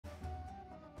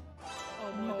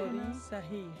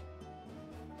صحیح.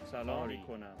 سلام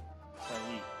میکنم.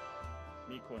 صحیح.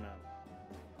 میکنم.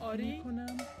 آری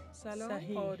میکنم. سلام.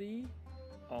 صحیح. آری.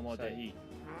 آماده. صحیح.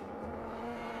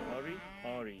 آری.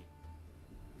 آری.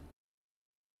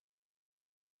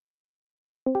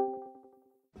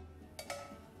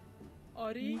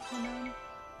 آری میکنم.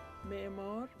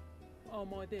 معمار.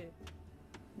 آماده.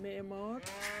 معمار.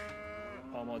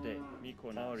 آماده.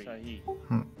 میکنم. آری. صحیح.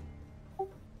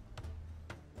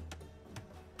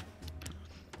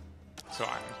 So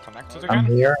I'm connected I'm again.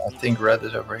 here. I think red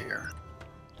is over here.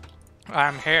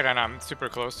 I'm here and I'm super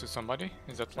close to somebody.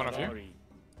 Is that one of you? آری.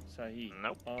 صحیح.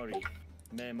 Nope. آری.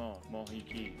 معمار.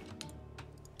 ماهیگیر.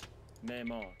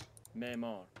 معمار.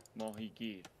 معمار.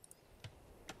 ماهیگیر.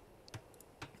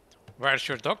 Where's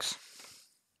your dogs?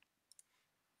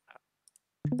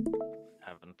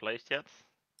 Haven't placed yet.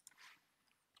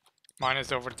 Mine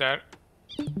is over there.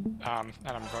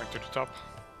 And I'm going to the top.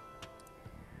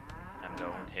 I'm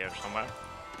going here somewhere.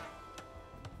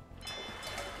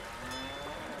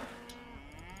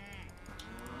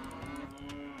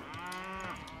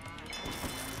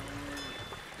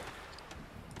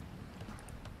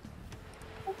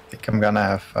 I think I'm gonna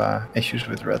have issues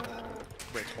with red.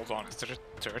 Wait, hold on. Is there a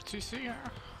third TC here?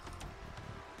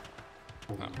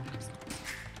 No, it's not.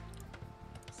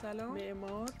 سلام.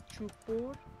 معمار. چوب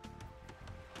بر.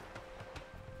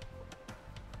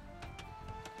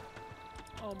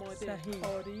 آماده. صحیح.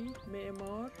 آری.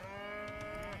 معمار.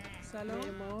 سلام.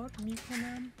 معمار.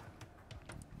 میکنم.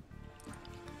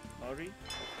 آری.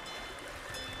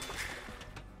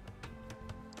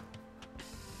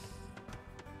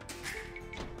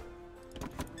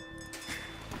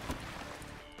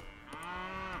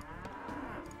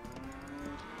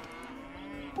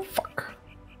 Fuck.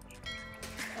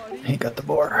 آری. He got the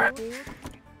boar.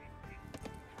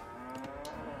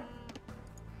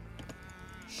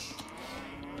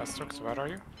 Astrux, where are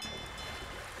you?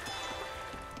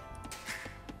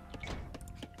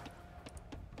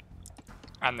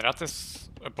 And that is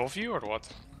above you or what?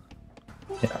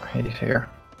 Yeah, he's here.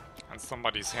 And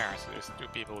somebody's here, so there's two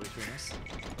people between us.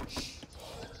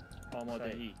 آماده.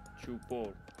 صحیح. چوب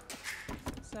بر.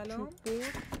 سلام. چوب بر.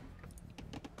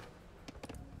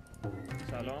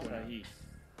 سلام. صحیح.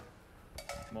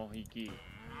 ماهیگیر.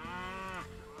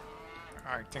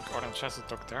 I think Orange has a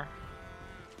dog there.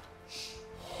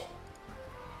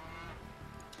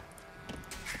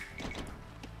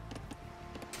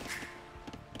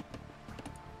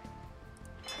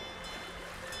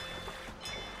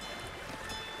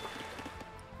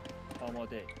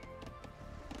 آماده.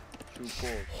 چوب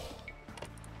بر.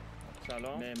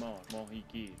 سلام. معمار.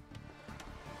 ماهیگیر.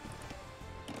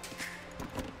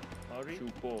 آری.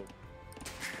 چوب بر.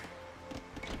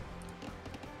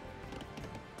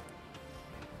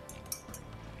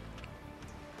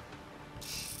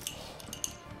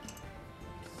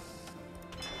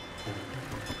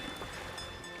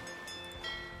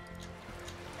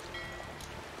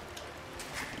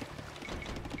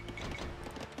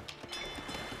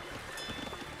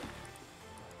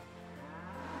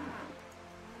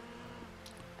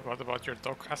 What about your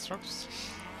dog, Astrux?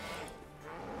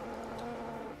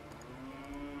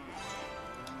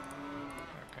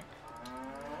 Okay.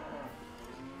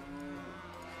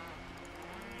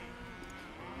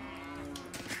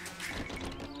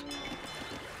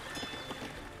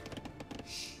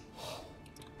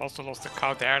 Also lost a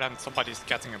cow there, and somebody's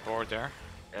getting a board there.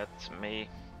 That's me.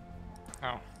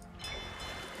 Oh.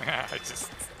 Yeah, I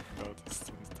just noticed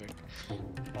a mistake.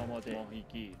 آماده.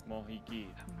 ماهیگیر. ماهیگیر.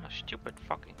 A stupid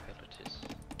fucking pilotis.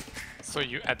 So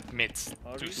you admit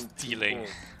to stealing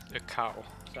a cow.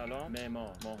 سلام.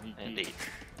 معمار. ماهیگیر. Indeed.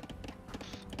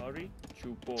 آری.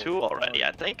 چوب بر. 2 already,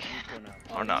 I think.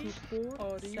 Or not. چوب بر.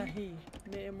 آری. صحیح.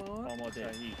 معمار.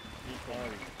 آماده. صحیح.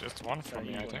 آری. Just one for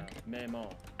me, I think.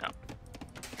 معمار. Yeah.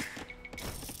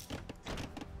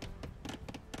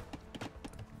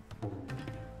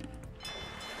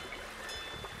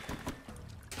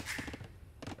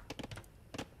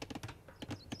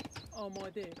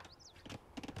 آماده.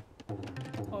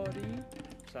 آری.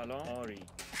 سلام. آری.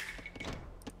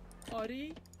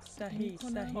 آری. صحیح.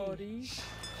 صحیح. آری.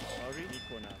 آری.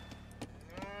 میکنم.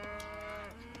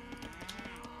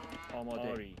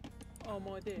 آماده. آری.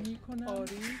 آماده. میکنم.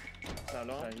 آری.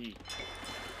 سلام. صحیح.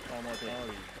 آماده.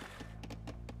 آری.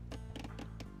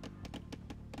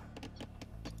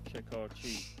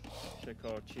 شکارچی.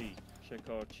 شکارچی.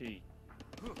 شکارچی.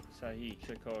 صحیح.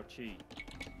 شکارچی.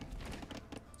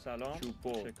 سلام. چوب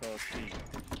بر. شکارچی.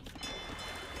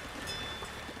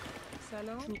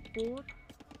 سلام. چوب بر.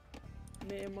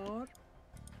 معمار.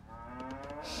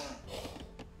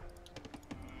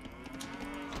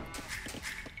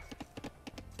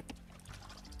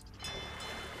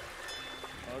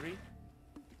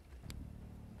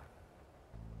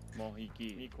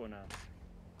 ماهیگیر میکنم.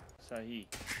 صحیح.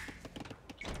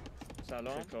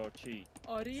 سلام. شکارچی.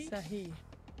 آری صحیح.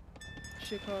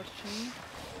 شکارچی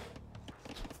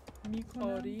میکنم.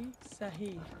 آری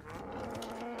صحیح.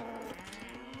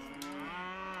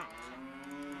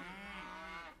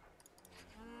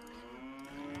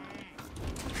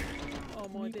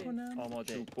 آماده میکنم.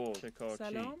 آماده. چوب. شکارچی.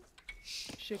 سلام.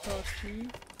 شکارچی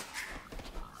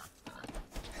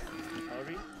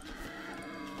آری.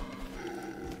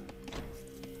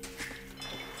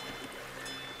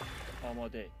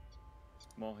 آماده.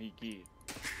 ماهیگیر.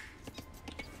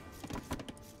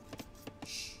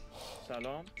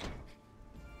 سلام.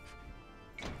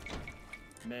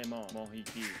 معمار.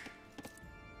 ماهیگیر.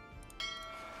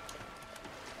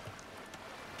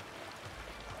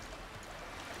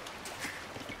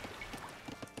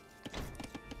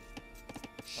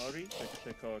 آری.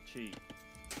 شکارچی.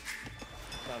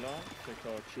 سلام.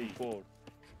 شکارچی. برد.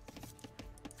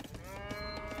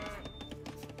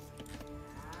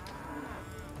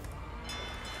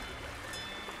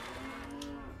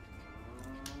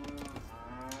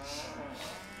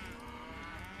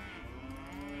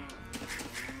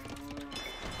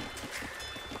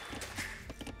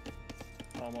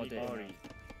 آماده. آری.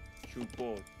 چوب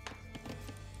برد.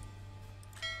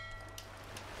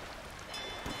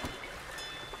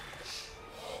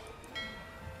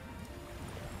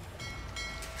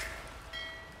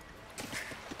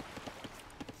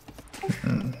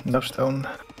 No stone.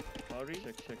 آری.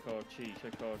 شکارچی.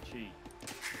 شکارچی.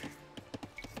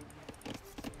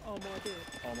 آماده.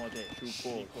 آماده. چوب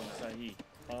برد. صحیح.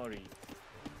 آری.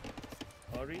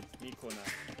 آری.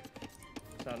 میکنم.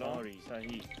 سلام. آری.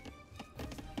 صحیح.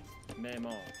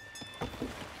 معمار.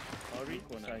 آری.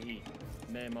 صحیح.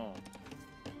 معمار.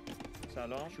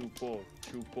 سلام. چوب برد.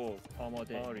 چوب برد.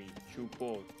 آماده. آری. چوب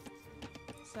برد.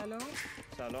 سلام.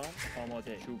 سلام.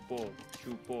 آماده. چوب برد.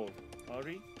 چوب برد.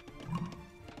 آری.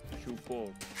 چوب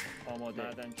برد. آماده.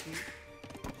 معدنچی.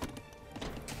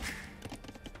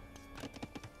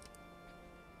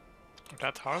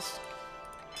 That house?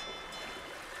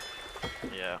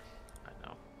 Yeah, I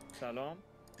know. سلام.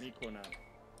 میکنم.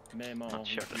 معمار. Not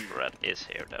sure that red is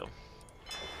here though.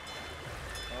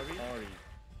 آری. آری.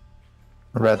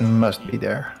 Red must be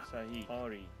there. صحیح.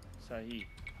 آری. صحیح.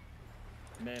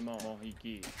 معمار.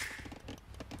 ماهیگیر.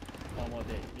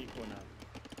 آماده. میکنم.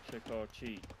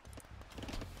 شکارچی.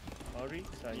 آری.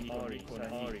 صحیح. آری.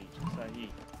 صحیح. آری. صحیح.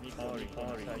 آری.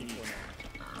 آری. صحیح.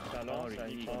 سلام.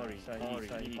 صحیح. آری. صحیح.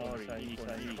 صحیح. آری. صحیح.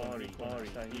 صحیح. آری. آری.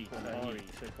 صحیح. آری.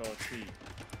 شکارچی.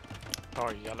 Oh,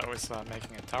 yellow is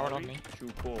making a tower on me.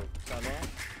 چوب برد. سلام.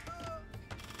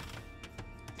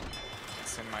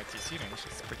 It's in my TC range,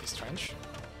 it's pretty strange.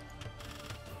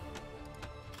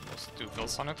 Those two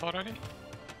builds on it already?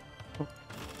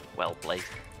 Well played.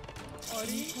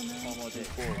 آری کنم. آماده.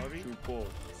 آری. چوب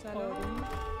برد. سلام.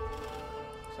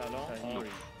 سلام. صحیح. آری.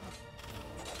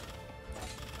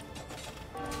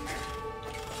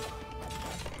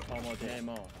 آماده.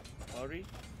 معمار. آری.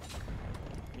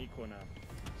 میکنم.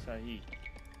 صحیح.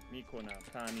 میکنم.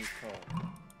 تعمیرکار.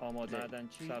 آماده.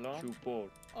 معدنچی. سلام. چوب برد.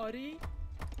 آری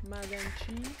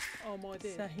معدنچی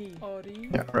آماده. صحیح. آری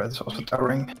Yeah, red is also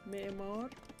towering. معمار.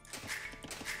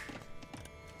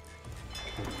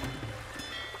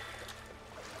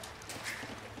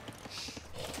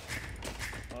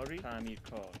 آری.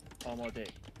 تعمیرکار. آماده.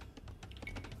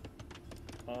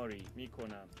 آری.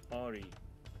 میکنم. آری.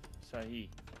 صحیح.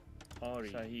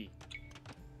 آری. صحیح.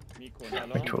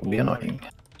 میکنم. Which will be annoying.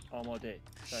 آماده.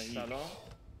 صحیح. سلام.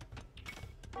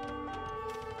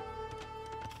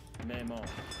 معمار.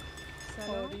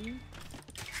 سلام. آری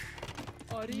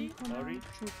آری کنم. آری.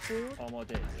 چوب برد.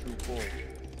 آماده. چوب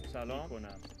برد. سلام.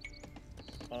 میکنم.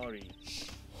 آری.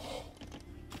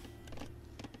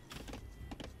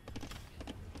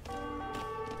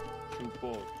 چوب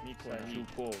برد. میکنم. چوب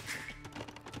برد.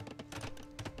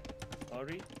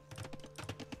 آری.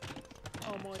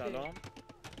 آماده. سلام.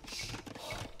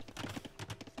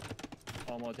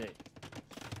 آماده.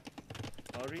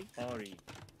 آری. آری.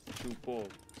 چوب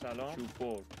برد. سلام. چوب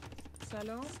برد.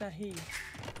 سلام. صحیح.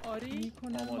 آری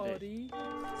میکنم. آماده. آری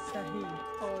صحیح.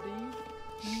 آری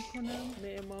میکنم.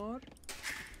 معمار.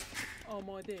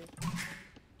 آماده.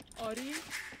 آری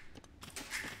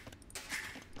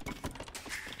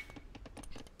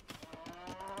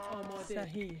آماده.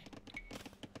 صحیح.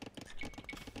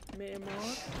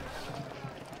 معمار.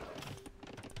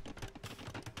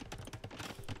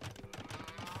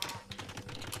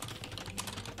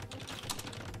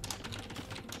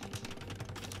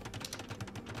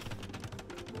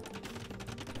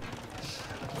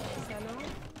 سلام.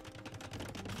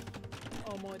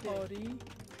 آماده. آری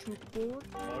چوب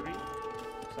برد. آری.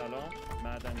 سلام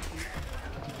معدنچی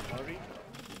آری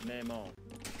معمار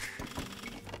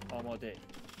آماده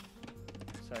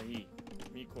صحیح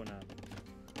میکنم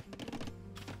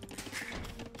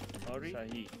آری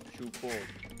صحیح چوب برد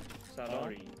سلام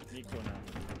آری میکنم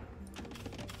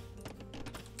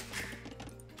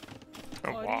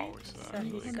Oh wow, is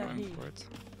Sahi, really going sahi. for it.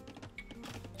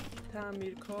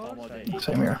 تعمیرکار آماده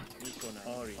Same here. میکنم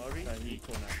آری صحیح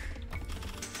کنم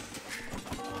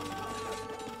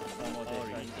آماده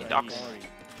صحیح DauT. آری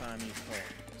تعمیرکار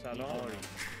سلام آری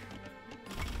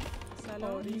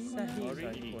سلام صحیح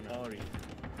آری میکنم آری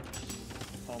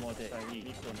آماده صحیح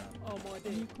میکنم آماده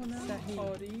میکنم صحیح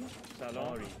آری سلام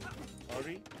آری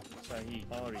آری صحیح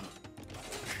آری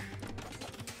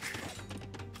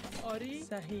آری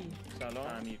صحیح سلام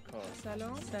تعمیرکار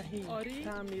سلام صحیح آری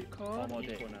تعمیرکار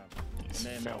آماده کنم He's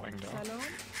معمار failing though. سلام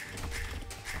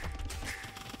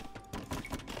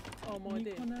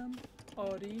آماده کنم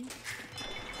آری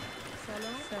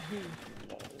سلام صحیح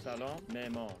سلام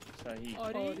معمار صحیح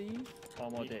آری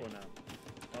آماده کنم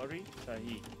آری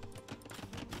صحیح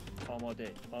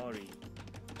آماده آری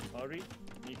آری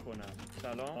میکنم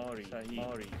سلام آری صحیح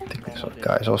آری I think this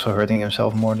guy is also hurting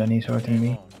himself more than he's hurting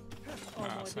me.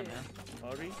 Ah, same آماده here.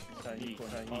 آری صحیح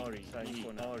صحیح آری صحیح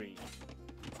آری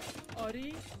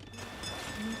آری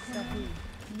صحیح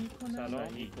میکنم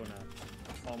سلام میکنم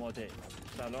آماده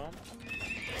سلام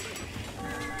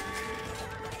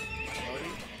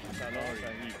آری سلام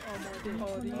صحیح آماده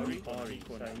آری آری آری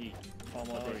صحیح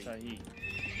آماده صحیح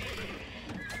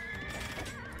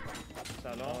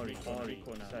سلام آری آری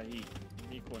کنم صحیح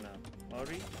میکنم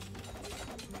آری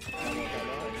آماده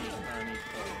صحیح تعمیر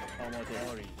کنم آماده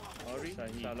آری آری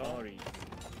صحیح سلام آری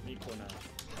میکنم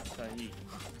صحیح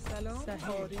سلام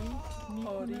آری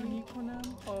آری میکنم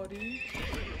آری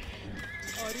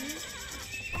آری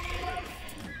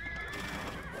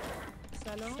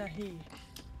سلام صحیح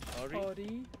آری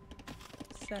آری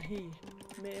صحیح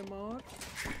معمار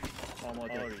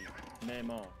آماده آری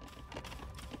معمار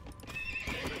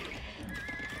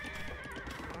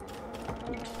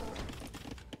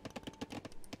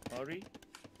آری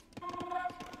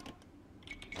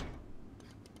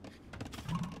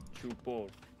چوب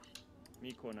برد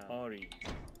میکنم آری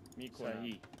میکنم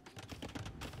صحیح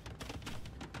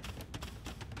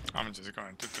I'm just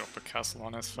going to drop a castle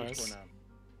on his face. میکنم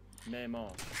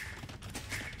معمار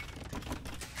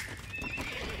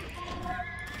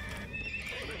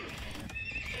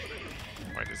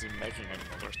Wait, is he making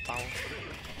another tower?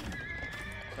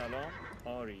 سلام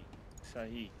آری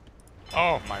صحیح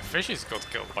Oh, my fishes got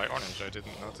killed by orange. I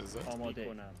didn't notice that. آماده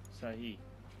کنم صحیح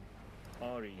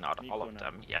آری Not all of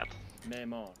میکنم them yet.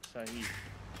 معمار صحیح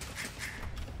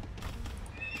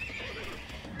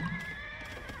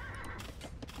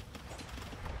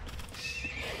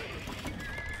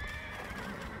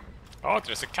Oh,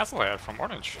 there's a castle here from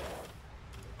orange.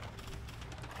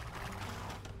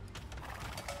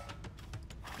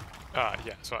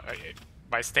 Yeah, so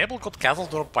my stable got castle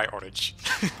dropped by orange.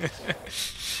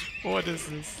 What is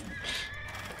this?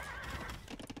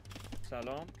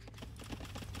 سلام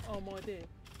آماده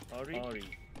آری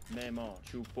آری معمار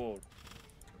چوب برد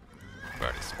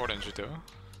Where is orange though?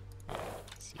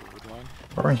 See a wood line.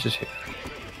 Orange is here.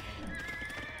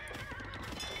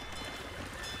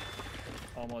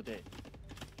 آماده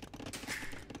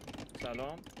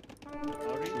سلام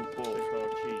آری چوب برد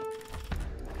شکارچی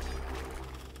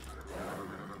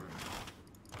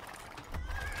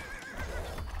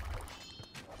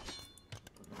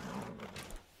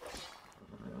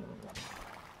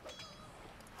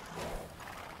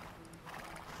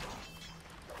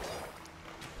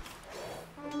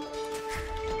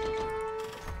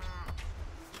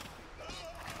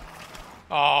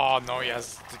Oh no, he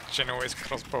has the Genoese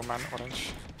crossbowman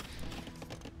orange.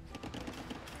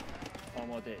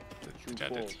 آماده The چوب dreaded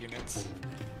برد units.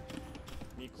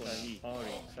 میکنم صحیح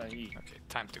آری صحیح Okay,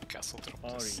 time to castle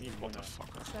drop this Ori,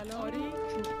 motherfucker. سلام آری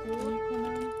چوب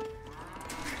میکنم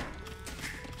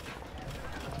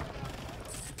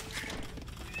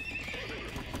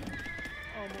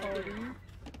آماده آری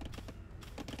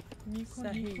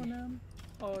میکنم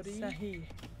آری صحیح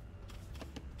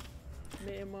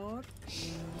معمار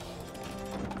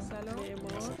سلام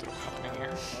معمار Castle drop happening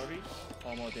here. آری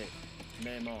آماده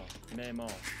معمار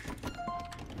معمار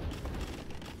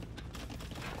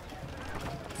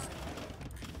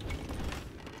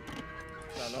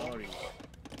سلام آری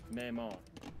معمار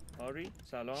آری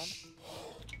سلام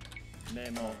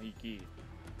معماهیگیر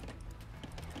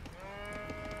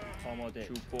آماده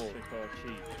چوب برد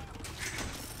شکارچی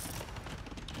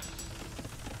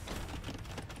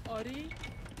آری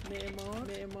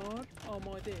معمار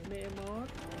آماده معمار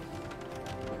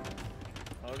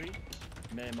آری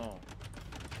معمار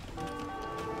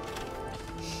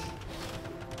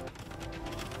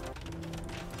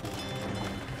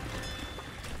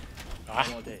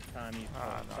آماده تعمیر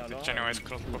No, the Genoese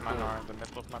crossbowmen are in the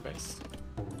middle of my base.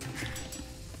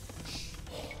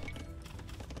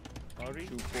 آری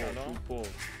چوب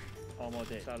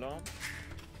آماده سلام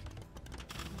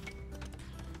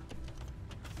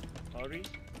آری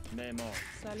معمار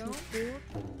سلام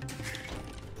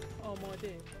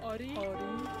آماده آری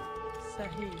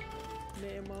صحیح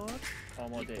معمار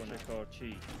آماده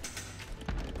شکارچی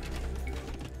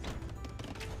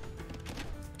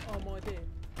آماده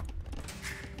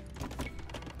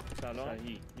سلام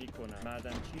صحیح میکنم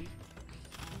معدنچی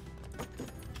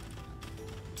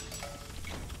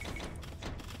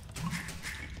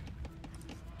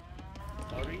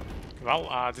آری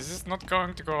Well, this is not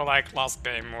going to go like last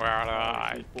game where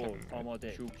I can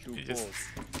آماده چوب just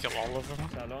kill all of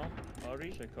them. سلام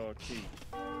آری شکارچی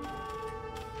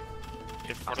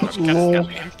If one of them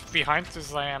gets imped behind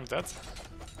us, I am dead.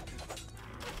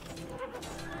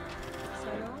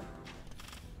 سلام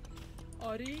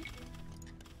آری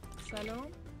سلام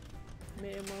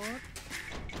معمار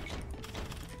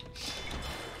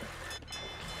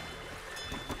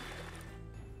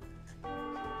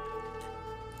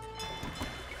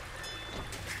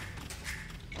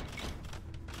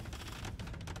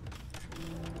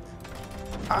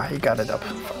Ah, he got it up.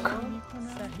 Fuck.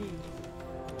 صحیح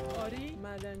آری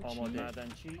معدنچی آماده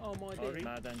معدنچی آماده آری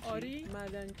معدنچی آری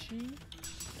معدنچی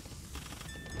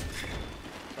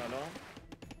سلام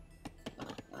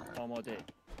آماده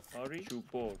آری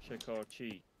چوب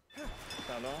شکارچی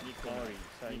سلام آری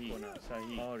صحیح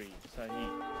صحیح آری صحیح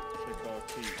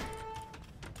شکارچی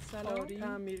سلام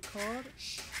تعمیرکار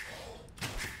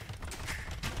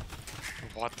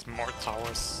What more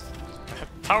towers?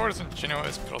 Towers and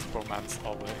Genoese crossbowmen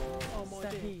all the way.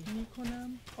 آماده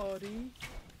میکنم آری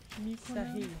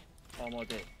میکنم صحیح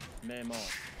آماده معمار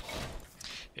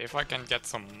If I can get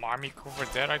some army cover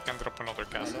there, I can drop another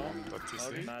castle on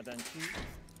آری WTC. معدنچی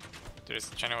There's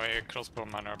Genoese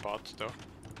crossbowmen about though.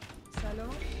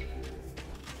 سلام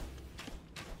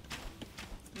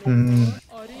Hmm. معمار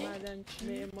آری معدنچی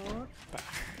معمار Bah,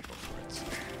 go for it.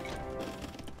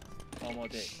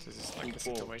 آماده This is like a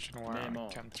situation where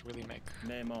I can't really make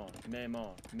معمار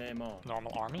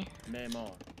normal army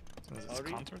معمار since it's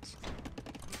Ari? countered.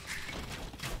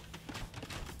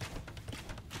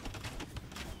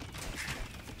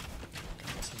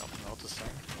 Guess not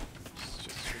noticing.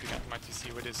 Just shooting at my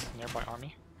TC with his nearby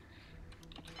army.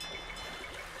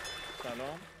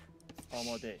 سلام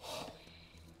آماده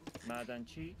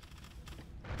معدنچی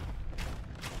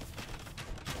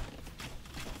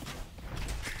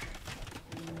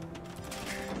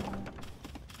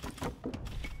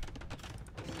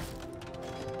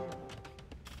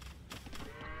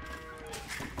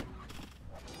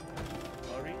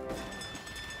آری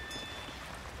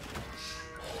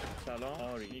سلام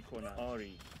آری میکنم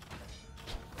آری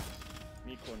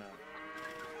میکنم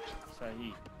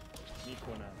صحیح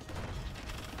میکنم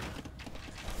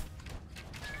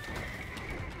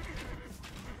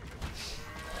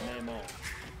معمار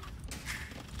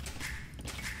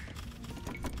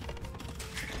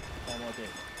آماده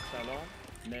سلام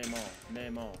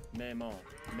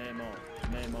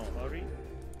معمار آری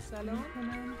سلام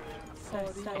میکنم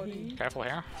صحیح Careful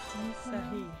here.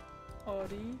 صحیح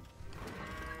آری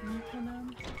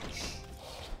میکنم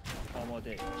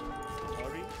آماده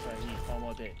آری صحیح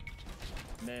آماده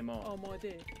معمار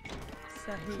آماده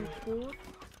صحیح بود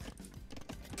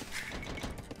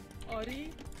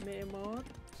آری معمار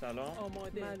سلام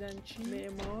آماده معدنچی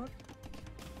معمار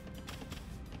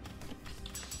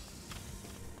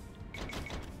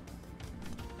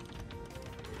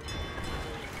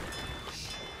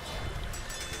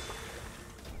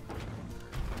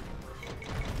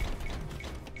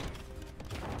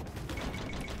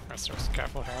Restors,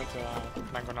 careful here. The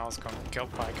Mangonel is going to be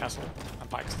killed by castle and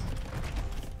pikes.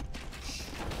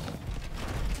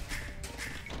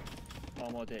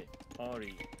 آماده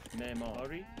آری معمار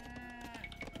آری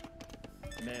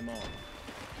معمار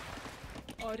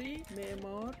آری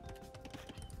معمار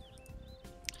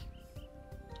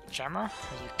Jammer,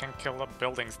 you can kill the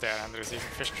buildings there and there's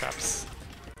even fish traps.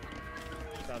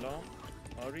 سلام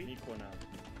آری میکنم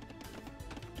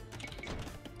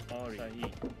آری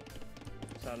صحیح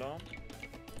سلام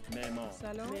معمار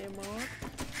سلام معمار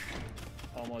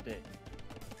آماده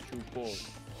چوب برد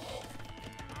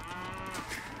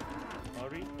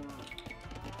آری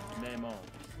معمار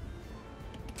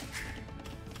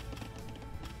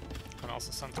Can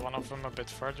also send one of them a bit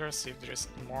further, see if there is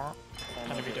more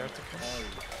enemy there to kill. آری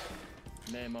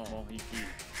معمار ماهیگیر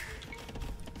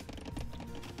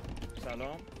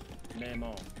سلام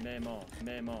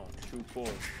معمار چوب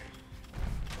برد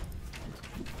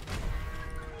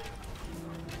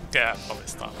Yeah, probably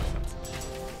start with it.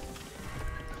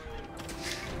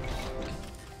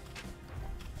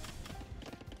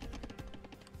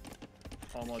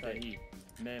 آماده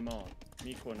معمار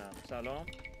میکنم سلام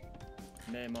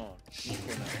معمار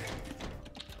میکنم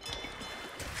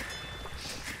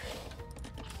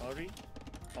آری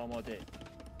آماده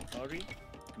آری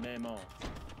معمار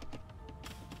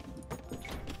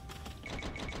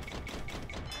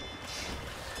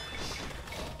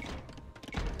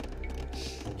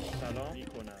سلام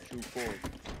میکنم چوب برد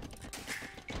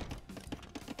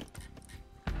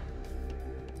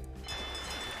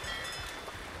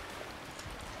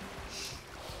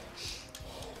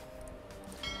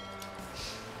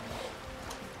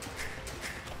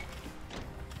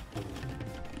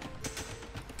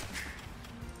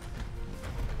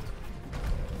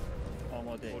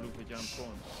آماده علوف جمع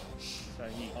کن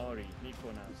صحیح آری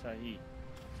میکنم صحیح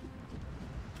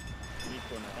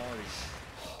میکنم آری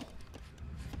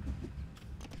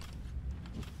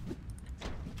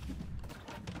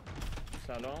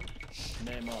سلام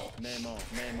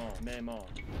معمار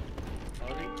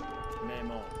آری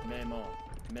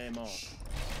معمار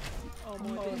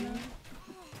آماده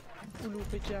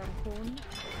علوف جمع کن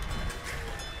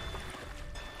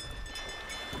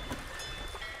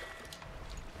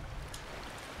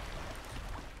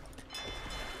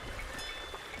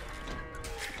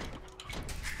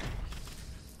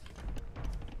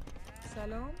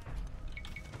سلام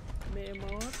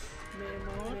معمار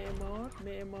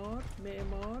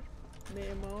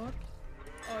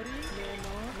آری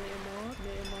معمار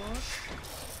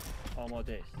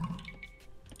آماده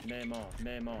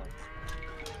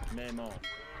معمار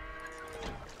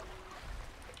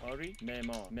آری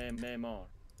معمار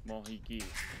ماهیگیر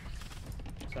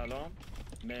سلام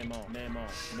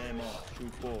معمار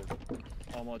چوب برد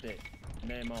آماده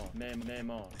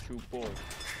معمار چوب برد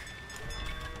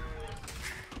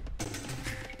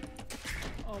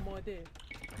آماده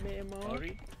معمار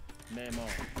آری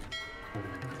معمار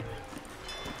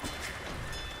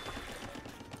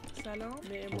سلام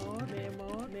معمار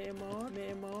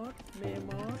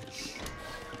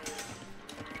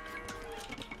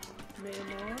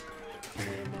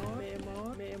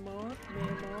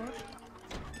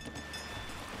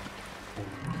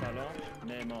سلام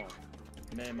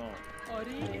معمار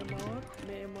آری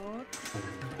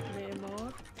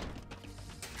معمار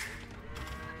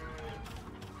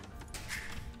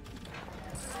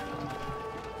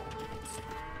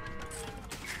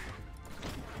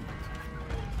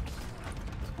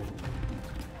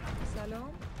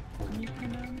سلام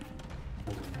میکنم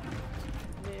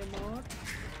معمار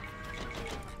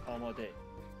آماده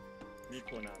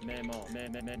میکنم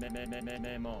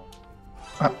معمار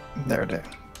Ah, there they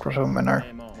crossover are.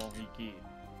 معمار ماهیگیر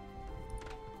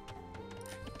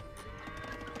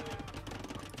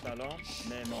سلام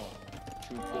معمار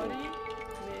چوب برد آری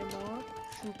معمار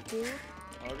چوب برد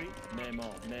آری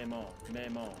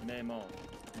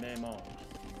معمار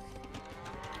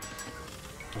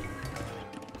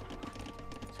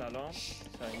سلام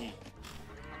صحیح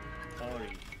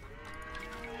آری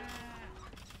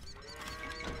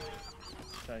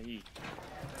صحیح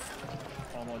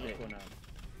آماده کنم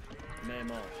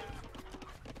معمار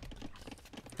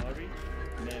آری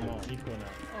معمار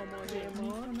میکنم آماده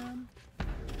میکنم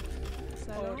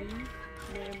سلام آری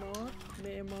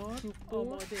معمار چوب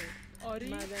آماده آری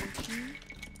معدنچی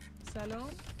سلام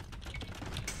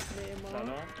معمار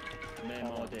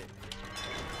سلام آماده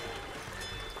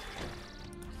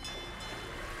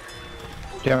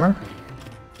Jammer?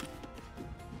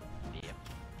 Yep.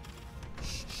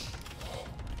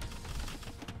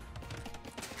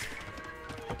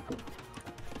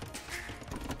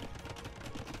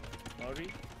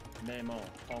 آری معمار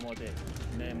آماده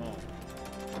معمار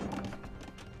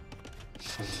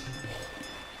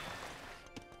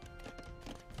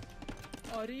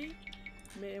آری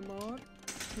معمار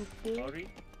چوب برد آری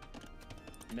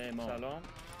معمار سلام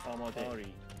آماده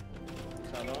آری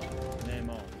سلام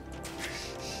معمار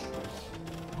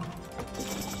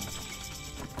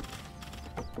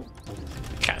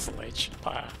Castle Age.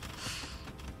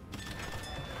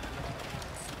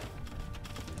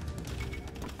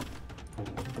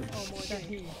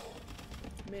 آماده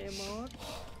معمار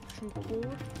چوب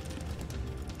برد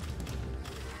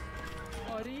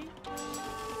آری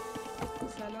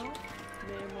سلام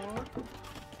معمار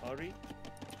آری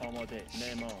آماده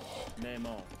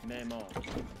معمار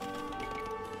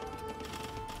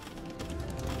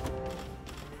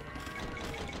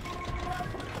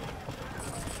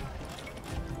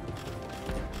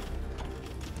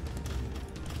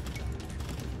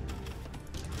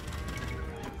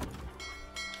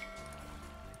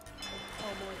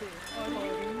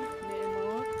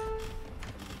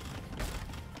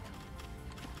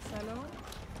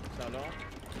سلام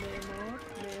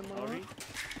معمار آری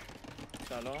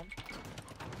سلام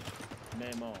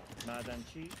معمار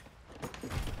معدنچی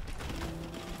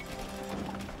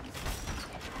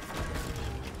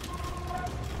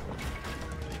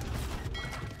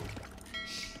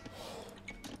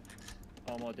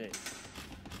آماده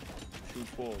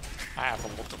شوت برد I have a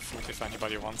lot of food if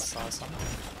anybody wants some.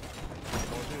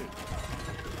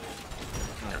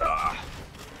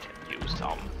 Can use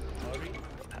some. آری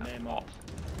معمار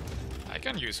I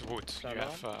can use wood. You Salam.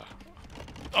 have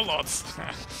a lot.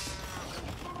 Nice.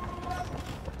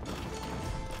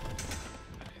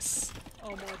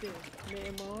 آماده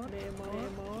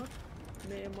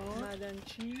معمار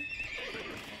معدنچی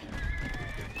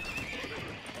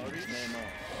آری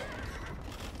معمار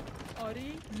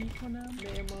آری میکنم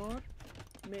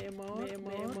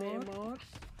معمار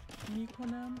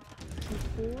میکنم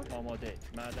چوببر آماده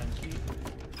معدنچی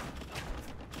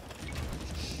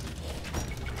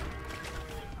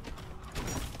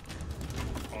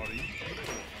آری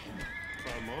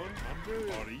فرمان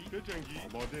حمله آری بجنگی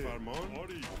آماده فرمان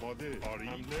آری آماده آری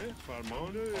حمله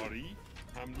فرمان آری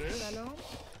حمله سلام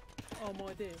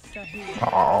آماده صحیح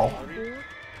Oh. چوببر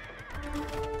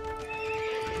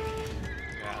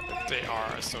Yeah, but they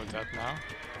are so dead now.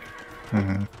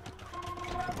 Hmm.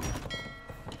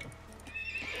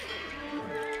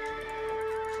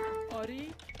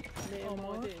 آری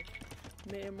آماده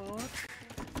معمار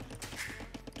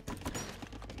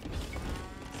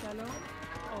سلام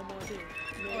آماده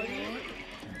معمار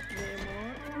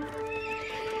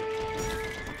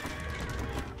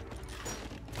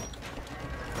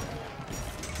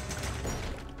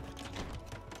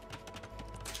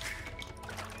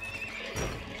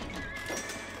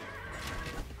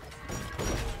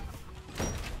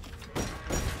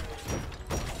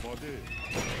آماده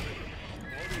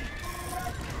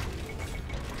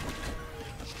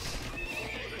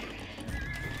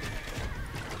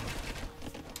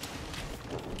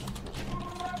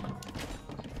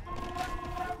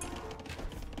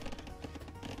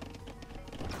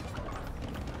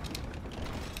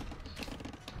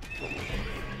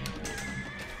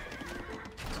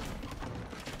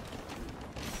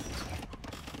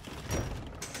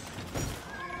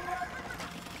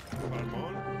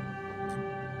فرمان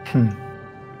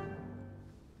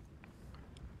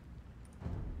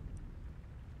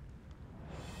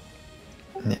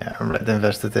Yeah, Red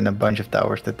invested in a bunch of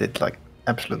towers that did like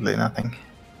absolutely nothing.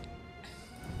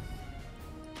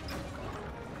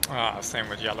 Same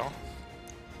with yellow.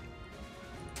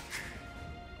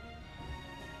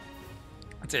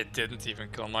 They didn't even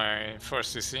kill my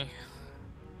first CC.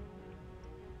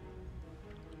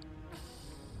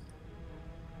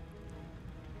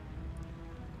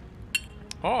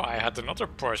 Oh, I had another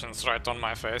portions right on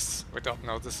my face without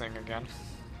noticing again.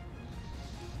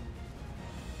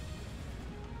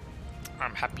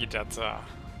 I'm happy that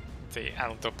they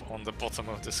ended up on the bottom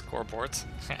of the scoreboard.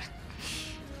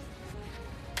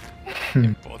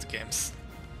 In both games.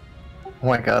 Oh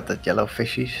my god, that yellow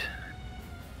fishies.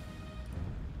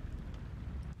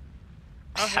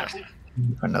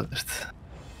 I noticed.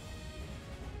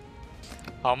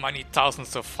 How many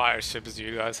thousands of fire ships do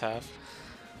you guys have?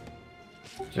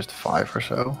 Just 5 or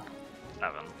so.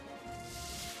 7.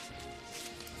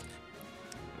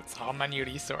 That's how many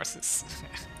resources?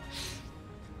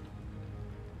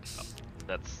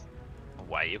 That's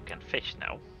why you can fish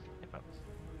now.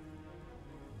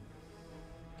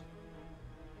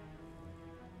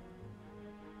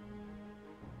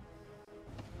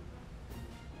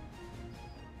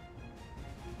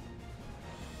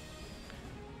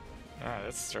 Yeah,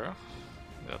 that's true.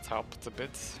 That helped a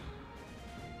bit.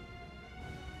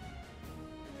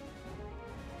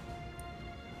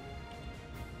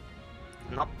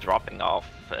 Not dropping off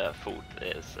food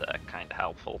is kind of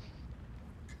helpful.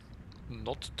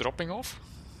 Not dropping off?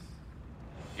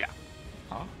 Yeah.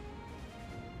 Huh?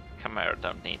 Chimera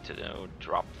don't need to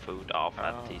drop food off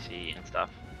at Oh. TC and stuff.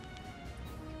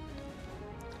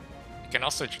 You can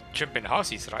also jump in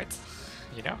houses, right?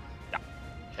 You know? Yeah.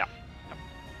 Yeah.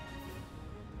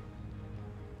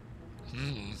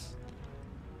 Hmm.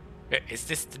 Is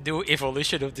this the new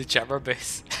evolution of the jammer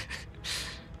base?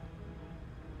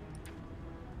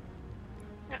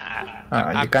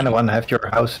 Ah, You kind of want to have your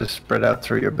houses spread out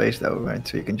through your base though, right?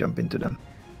 So you can jump into them.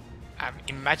 I'm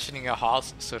imagining a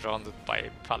house surrounded by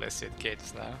palisade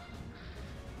gates now.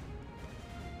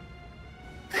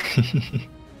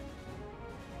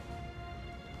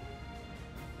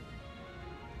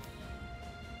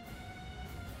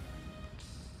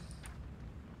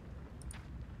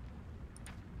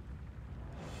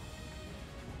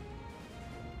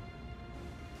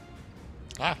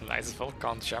 Ah, nice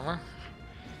Vulcan jammer.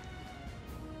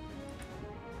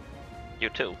 You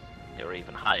too. You're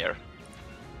even higher.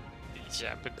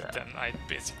 Yeah, but then I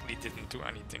basically didn't do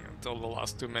anything until the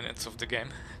last 2 minutes of the game.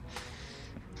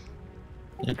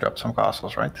 You dropped some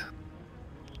castles, right?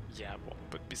 Yeah, well,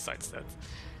 but besides that...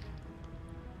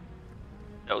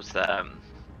 Those, I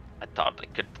thought I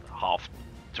could half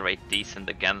trade decent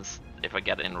against if I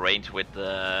get in range with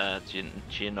the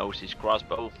Geonosi's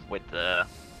crossbow with the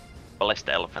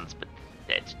ballista elephants, but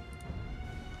it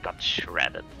got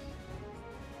shredded.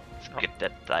 It's good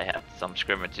that I had some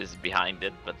scrimmages behind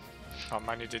it, but How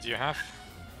many did you have?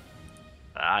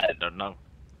 I don't know,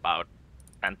 about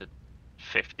 10 to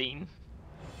 15?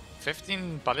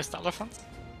 15 ballista elephants?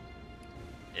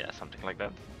 Yeah, something like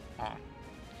that. Oh.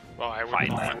 Well, I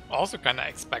would also kind of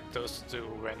expect those to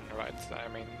win, right? I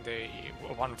mean,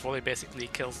 one volley basically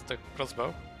kills the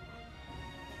crossbow.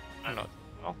 Not,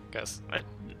 well, guess.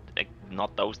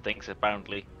 Not those things,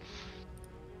 apparently.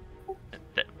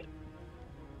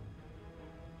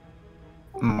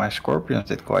 My scorpions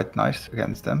did quite nice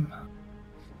against them.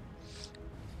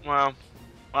 Well,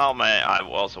 I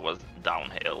also was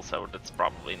downhill, so that's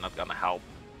probably not gonna help.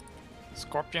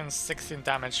 Scorpion 16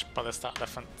 damage, ballista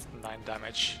elephant 9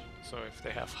 damage. So if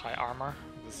they have high armor,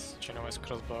 this Genoese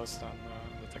crossbows, then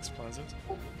that explains it.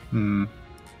 Hmm.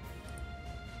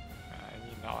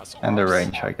 And the orbs.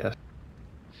 range, I guess.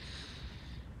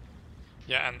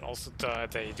 Yeah, and also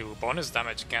they do bonus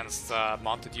damage against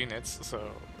mounted units,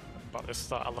 so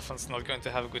ballista elephant's not going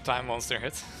to have a good time once they're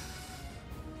hit.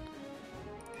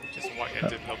 Which is why I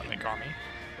did not make army.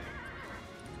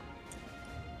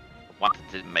 Wanted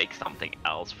to make something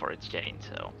else for a change,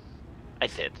 so I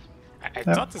did. I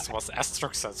thought this was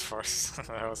Astrox at first.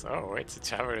 I was, oh wait, the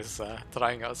Jabber is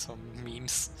trying out some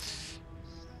memes.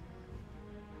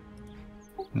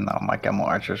 No, my camel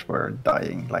archers were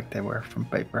dying like they were from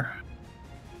paper.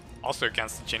 Also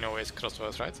against the Genoese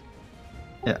crossbows, right?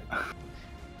 Yeah.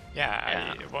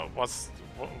 Yeah, I was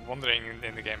wondering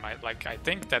in the game. I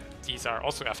think that these are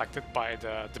also affected by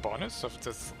the bonus of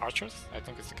this archers. I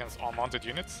think it's against all mounted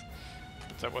units,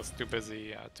 but I was too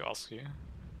busy to ask you.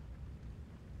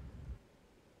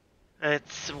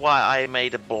 It's why I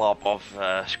made a blob of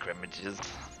scrimmages.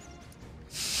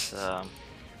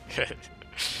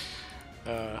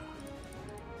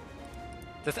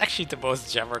 That's actually the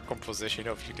most jammer composition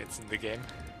of units in the game.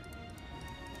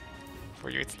 For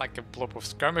you it's like a blob of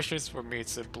skirmishers, for me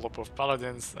it's a blob of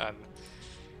paladins, and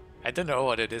I don't know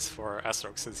what it is for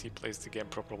Asrox since he plays the game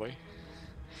properly.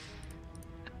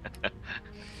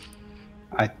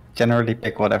 I generally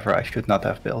pick whatever I should not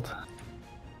have built.